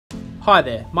Hi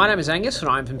there, my name is Angus and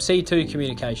I'm from C2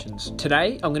 Communications.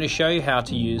 Today I'm going to show you how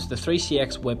to use the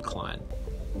 3CX web client.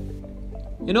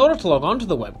 In order to log on to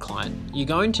the web client, you're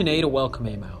going to need a welcome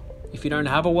email. If you don't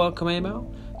have a welcome email,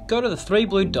 go to the three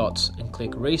blue dots and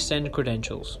click Resend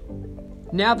Credentials.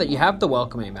 Now that you have the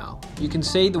welcome email, you can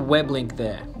see the web link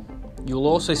there. You'll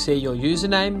also see your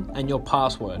username and your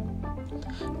password.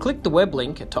 Click the web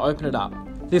link to open it up.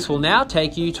 This will now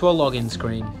take you to a login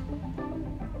screen.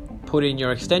 Put in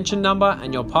your extension number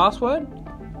and your password,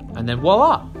 and then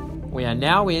voila! We are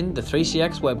now in the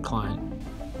 3CX web client.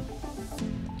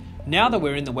 Now that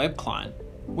we're in the web client,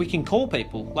 we can call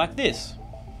people like this.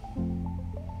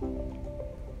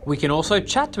 We can also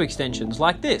chat to extensions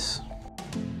like this.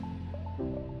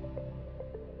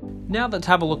 Now let's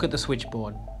have a look at the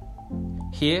switchboard.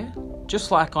 Here,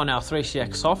 just like on our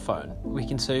 3CX soft phone, we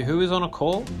can see who is on a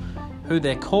call, who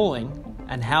they're calling,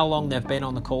 and how long they've been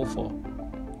on the call for.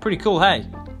 Pretty cool, hey?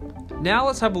 Now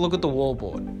let's have a look at the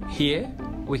wallboard. Here,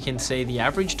 we can see the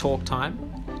average talk time,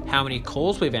 how many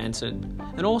calls we've answered,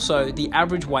 and also the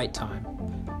average wait time.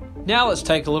 Now let's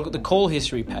take a look at the call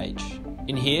history page.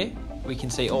 In here, we can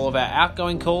see all of our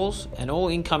outgoing calls and all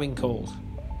incoming calls.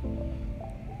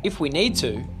 If we need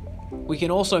to, we can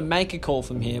also make a call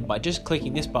from here by just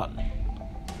clicking this button.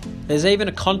 There's even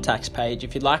a contacts page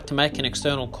if you'd like to make an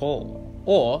external call,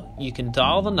 or you can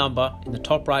dial the number in the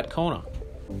top right corner.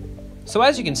 So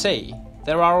as you can see,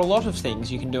 there are a lot of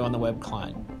things you can do on the web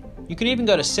client. You can even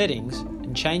go to settings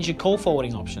and change your call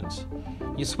forwarding options,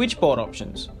 your switchboard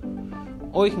options,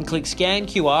 or you can click scan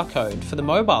QR code for the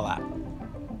mobile app.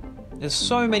 There's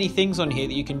so many things on here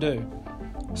that you can do.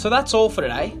 So that's all for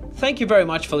today. Thank you very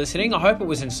much for listening. I hope it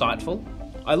was insightful.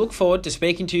 I look forward to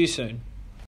speaking to you soon.